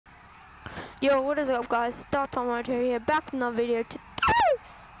Yo, what is up guys? Start Tom right here, back with another video.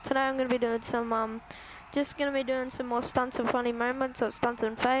 Today I'm gonna be doing some just gonna be doing some more stunts and funny moments, or stunts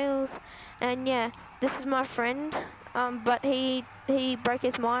and fails. And yeah, this is my friend, but he broke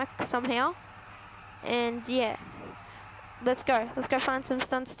his mic somehow. And yeah, let's go find some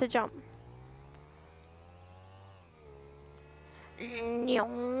stunts to jump.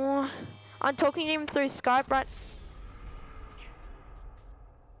 I'm talking to him through Skype, right?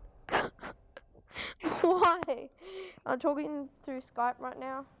 Why? I'm talking through Skype right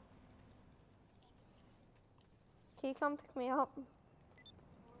now. Can you come pick me up?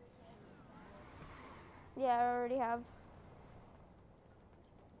 Yeah, I already have.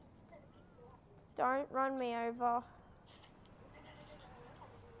 Don't run me over.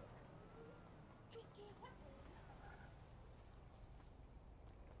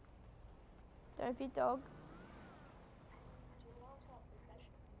 Don't be dog.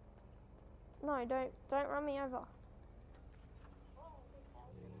 No, don't run me over.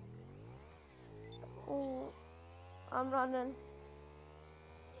 Ooh, I'm running.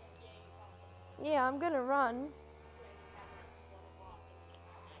 Yeah, I'm gonna run.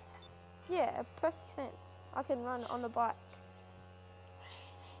 Yeah, perfect sense. I can run on the bike.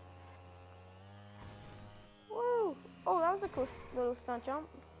 Woo! Oh, that was a cool little stunt jump.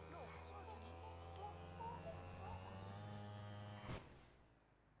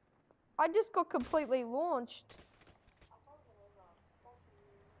 I just got completely launched.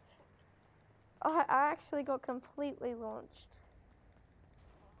 I actually got completely launched.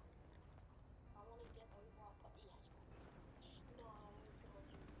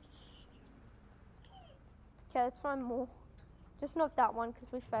 Okay, let's find more. Just not that one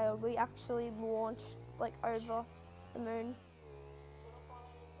because we failed. We actually launched like over the moon.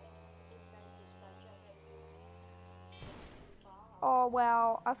 Oh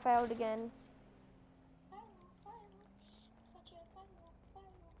wow, I failed again.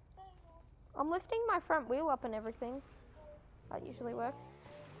 I'm lifting my front wheel up and everything. That usually works.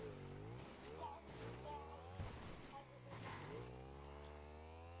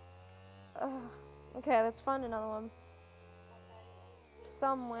 Okay, let's find another one.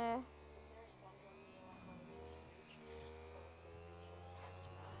 Somewhere.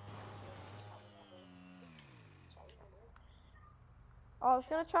 Oh, I was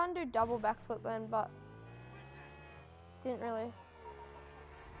gonna try and do double backflip then, but didn't really.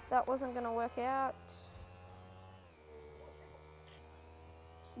 That wasn't gonna work out.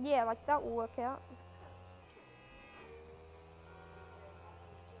 Yeah, like that will work out.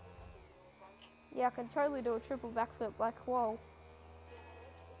 Yeah, I can totally do a triple backflip, like whoa.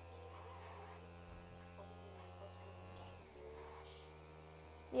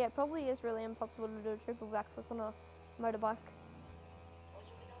 Yeah, it probably is really impossible to do a triple backflip on a motorbike.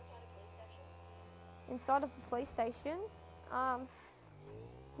 Inside of a police station? Nah,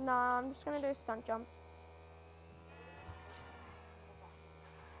 I'm just gonna do stunt jumps.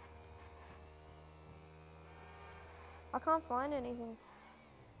 I can't find anything.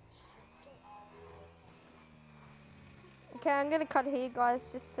 Okay, I'm gonna cut here, guys,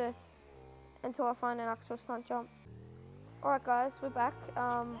 just to until I find an actual stunt jump. Alright guys, we're back.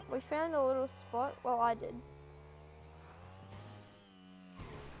 We found a little spot. Well, I did.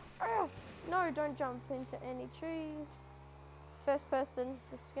 No, don't jump into any trees. First person,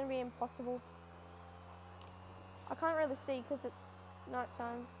 this is gonna be impossible. I can't really see because it's night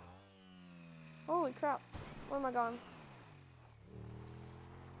time. Holy crap, where am I going?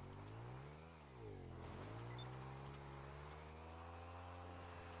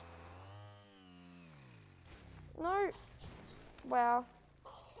 No. Wow.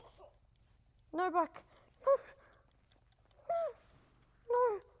 No, back. No.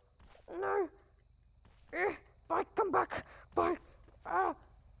 No. No. Bike, come back. Bike.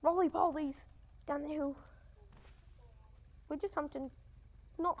 Rolly polies down the hill. We just humped and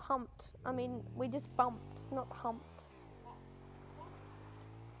not humped. I mean, we just bumped, not humped.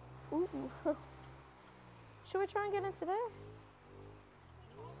 Ooh. Should we try and get into there?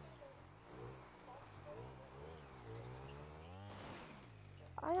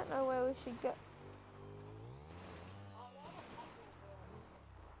 I don't know where we should go.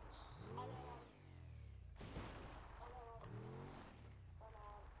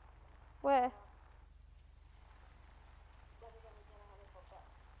 Where?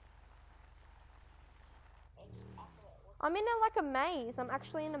 I'm in like a maze. I'm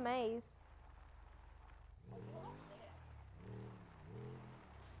actually in a maze.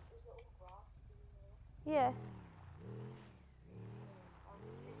 Yeah.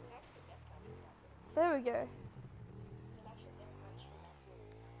 There we go.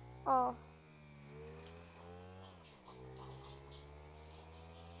 Oh.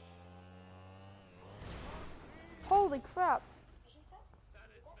 Holy crap.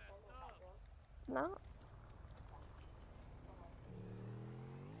 No.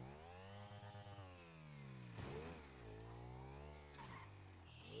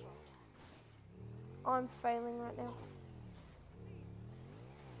 I'm failing right now.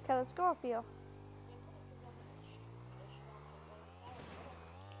 Okay, let's go up here.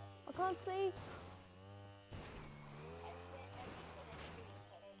 I can't see.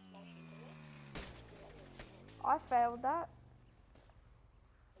 I failed that.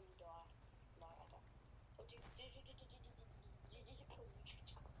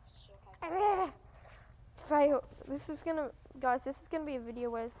 Fail. This is gonna, guys, this is gonna be a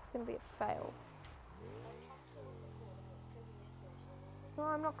video where this is gonna be a fail. No,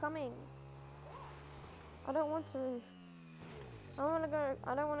 I'm not coming. I don't want to. I don't want to go.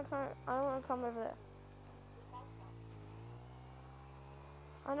 I don't want to come. I don't want to come over there.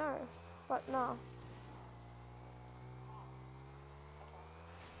 I know, but no.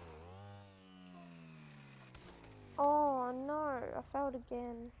 Oh no! I failed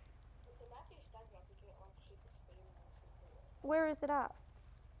again. Where is it at?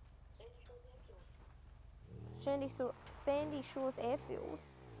 Sandy Shores Airfield.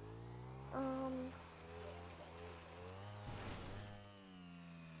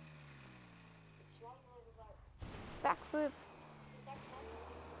 Backflip.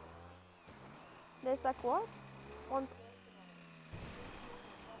 There's like what? One.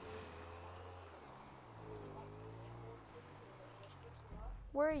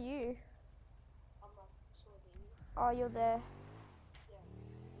 Where are you? Oh, you're there.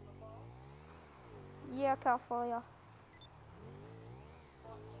 Yeah, I can't follow you.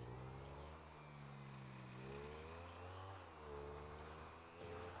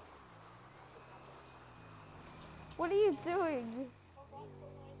 What are you doing?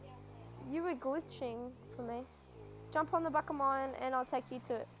 You were glitching for me. Jump on the back of mine and I'll take you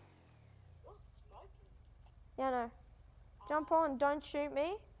to it. Yeah, no. Jump on, don't shoot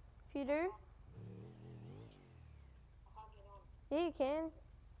me. If you do. Yeah, you can.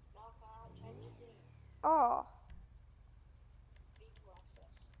 Oh.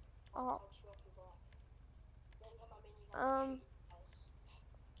 Oh.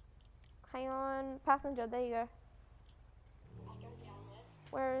 Hang on. Passenger, there you go.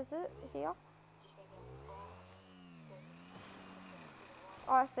 Where is it? Here?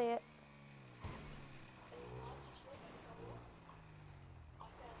 Oh, I see it.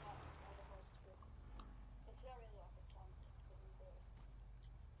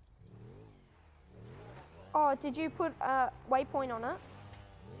 Oh, did you put a waypoint on it?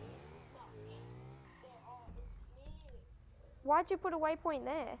 Why'd you put a waypoint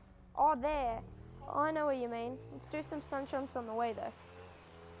there? Oh, there. Oh, I know what you mean. Let's do some stunt jumps on the way though.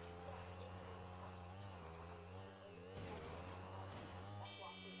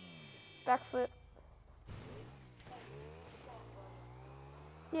 Backflip.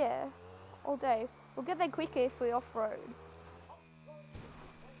 Yeah, all day. We'll get there quicker if we off-road.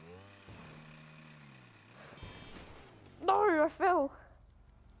 No, I fell.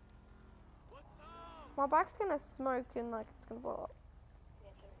 My bike's gonna smoke and like it's gonna blow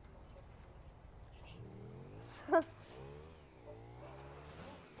up.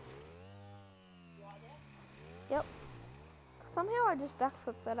 Yep. Somehow I just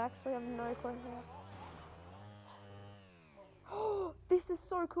backflipped that. I actually have no clue how. Oh, this is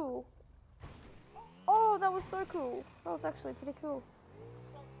so cool. Oh, that was so cool. That was actually pretty cool.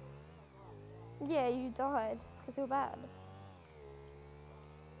 Yeah, you died because you were bad.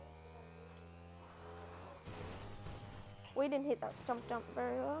 We didn't hit that stump jump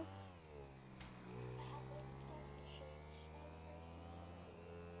very well.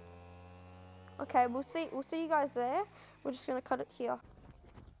 Okay, we'll see you guys there. We're just gonna cut it here.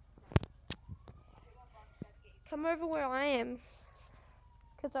 Come over where I am,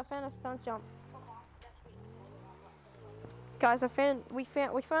 because I found a stunt jump. Guys, we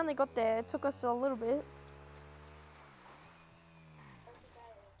finally got there. It took us a little bit.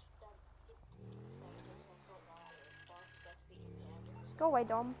 Go away,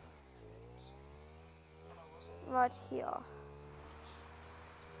 Dom. Right here.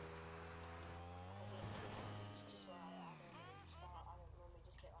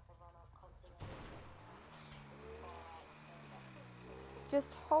 Just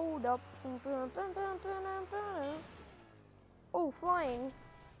hold up. Oh, flying.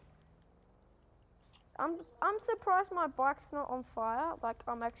 I'm surprised my bike's not on fire. Like,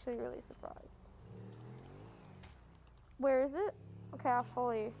 I'm actually really surprised. Where is it? Okay, I'll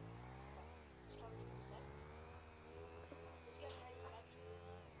follow you.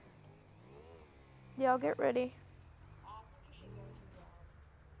 Yeah, I'll get ready.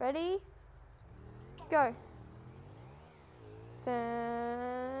 Ready? Go.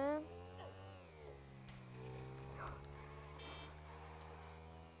 Dun.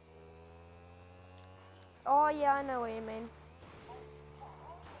 Oh yeah, I know what you mean.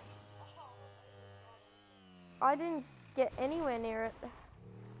 I didn't get anywhere near it.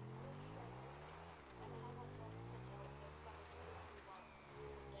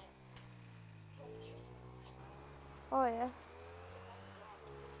 Oh yeah.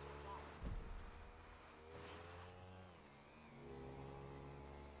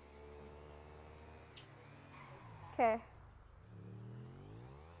 Okay.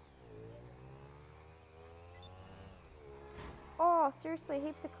 Oh, seriously,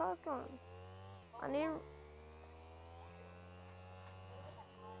 heaps of cars gone. I need...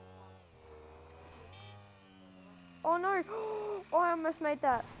 Oh no! Oh, I almost made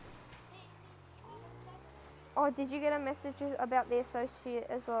that. Oh, did you get a message about the associate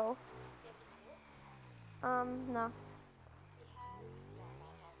as well? No.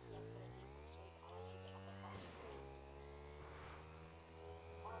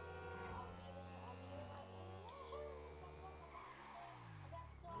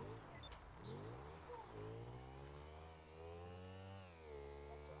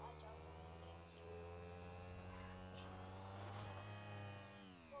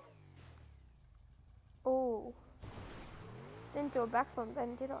 Oh. Didn't do a backflip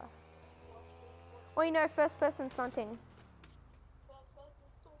then, did I? Oh, you know, first person stunting.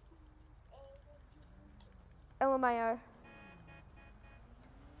 LMAO.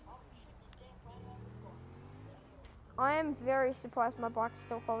 I am very surprised my bike's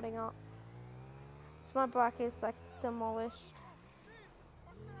still holding up. So my bike is like demolished.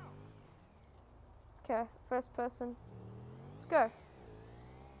 Okay, first person. Let's go.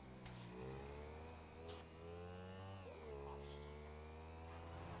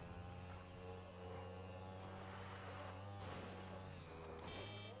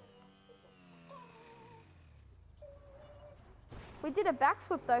 We did a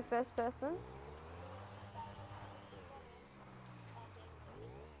backflip though, first person.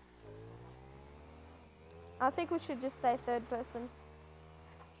 I think we should just say third person.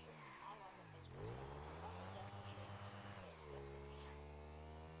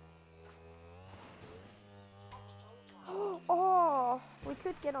 Oh, we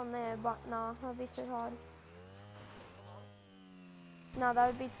could get on there, but nah, that'd be too hard. No, that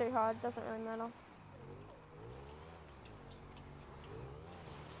would be too hard, doesn't really matter.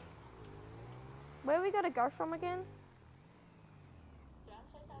 Where we gotta go from again?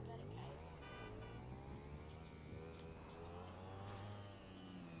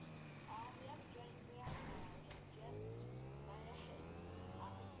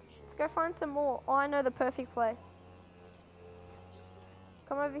 Let's go find some more. Oh, I know the perfect place.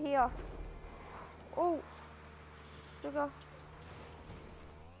 Come over here. Oh, sugar.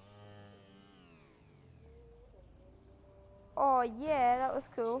 Oh yeah, that was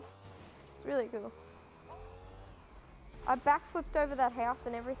cool. It's really cool. I backflipped over that house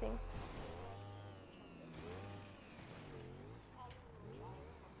and everything.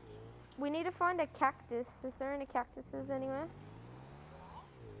 We need to find a cactus. Is there any cactuses anywhere?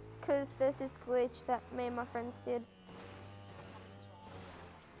 Because there's this glitch that me and my friends did.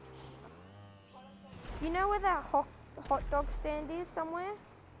 You know where that hot dog stand is somewhere?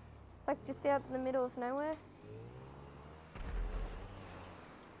 It's like just out in the middle of nowhere.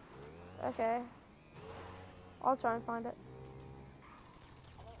 Okay. I'll try and find it.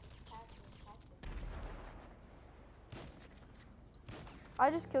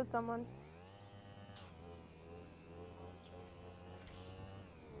 I just killed someone.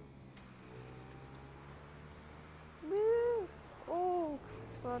 Woo! Oh,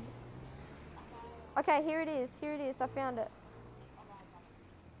 God. Okay, here it is. Here it is. I found it.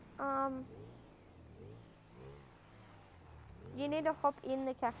 You need to hop in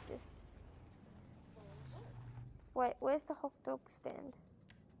the cactus. Wait, where's the hot dog stand?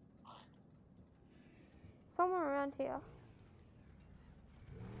 Somewhere around here.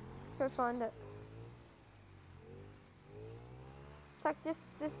 Let's go find it. It's like just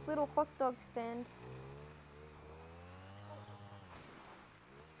this little hot dog stand.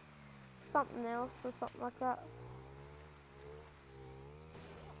 Something else or something like that.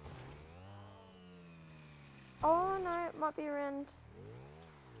 Oh no, it might be around.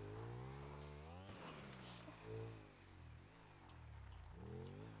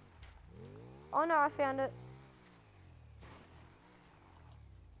 Oh no, I found it.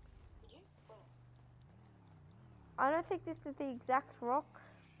 I don't think this is the exact rock,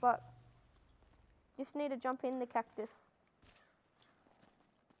 but just need to jump in the cactus.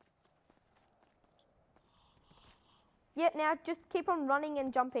 Yeah, now just keep on running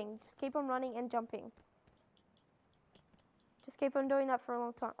and jumping. Just keep on running and jumping. Just keep on doing that for a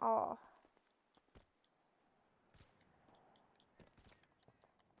long time. Oh.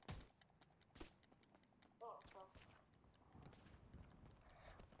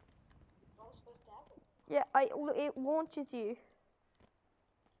 Yeah, it launches you.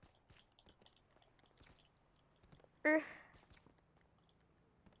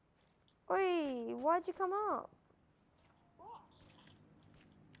 Oi, why'd you come up?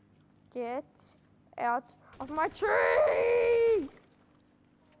 Get out of my tree!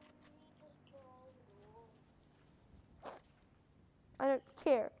 I don't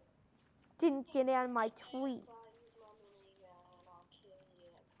care. Didn't get out of my tree.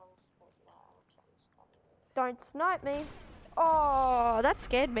 Don't snipe me. Oh, that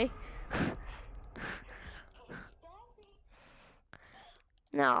scared me.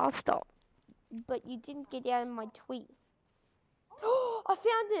 No, I'll stop. But you didn't get out of my tree. Oh, I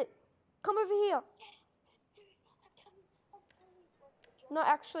found it. Come over here. No,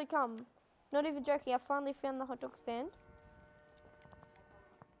 actually come. Not even joking, I finally found the hot dog stand.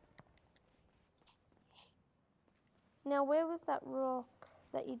 Now, where was that rock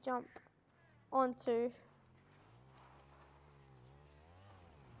that you jump onto?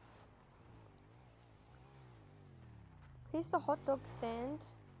 Here's the hot dog stand.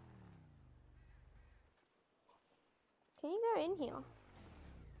 Can you go in here?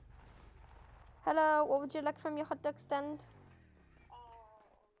 Hello, what would you like from your hot dog stand?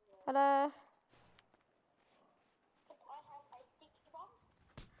 Hello?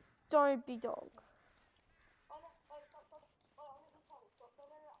 Don't be dog.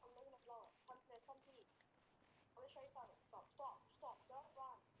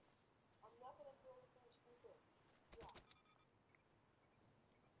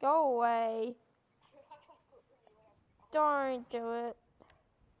 Go away. Don't do it.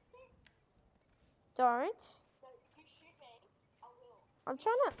 Don't. I'm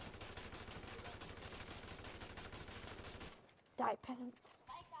trying to... Die, peasants.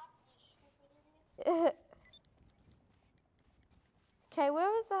 Okay, where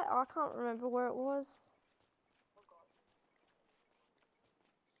was that? Oh, I can't remember where it was.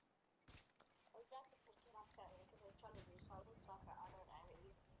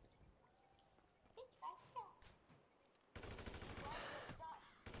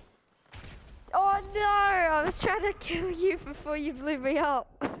 Oh no! I was trying to kill you before you blew me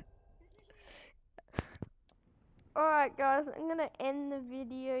up. Alright guys, I'm gonna end the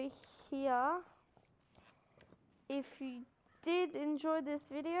video here. If you did enjoy this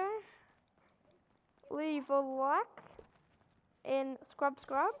video, leave a like and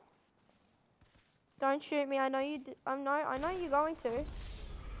subscribe. Don't shoot me. I know you. I know you're going to.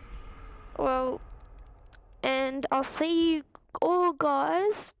 Well, and I'll see you all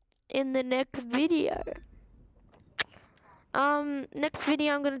guys in the next video. Next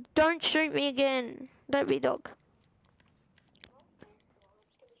video I'm gonna. Don't shoot me again. Don't be dog.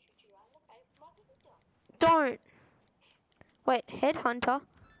 Don't. Wait, headhunter.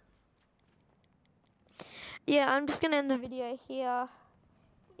 Yeah, I'm just gonna end the video here.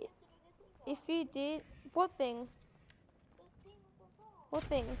 If you did, what thing? What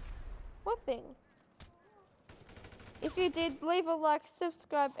thing? What thing? If you did, leave a like,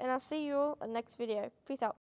 subscribe, and I'll see you all in the next video. Peace out.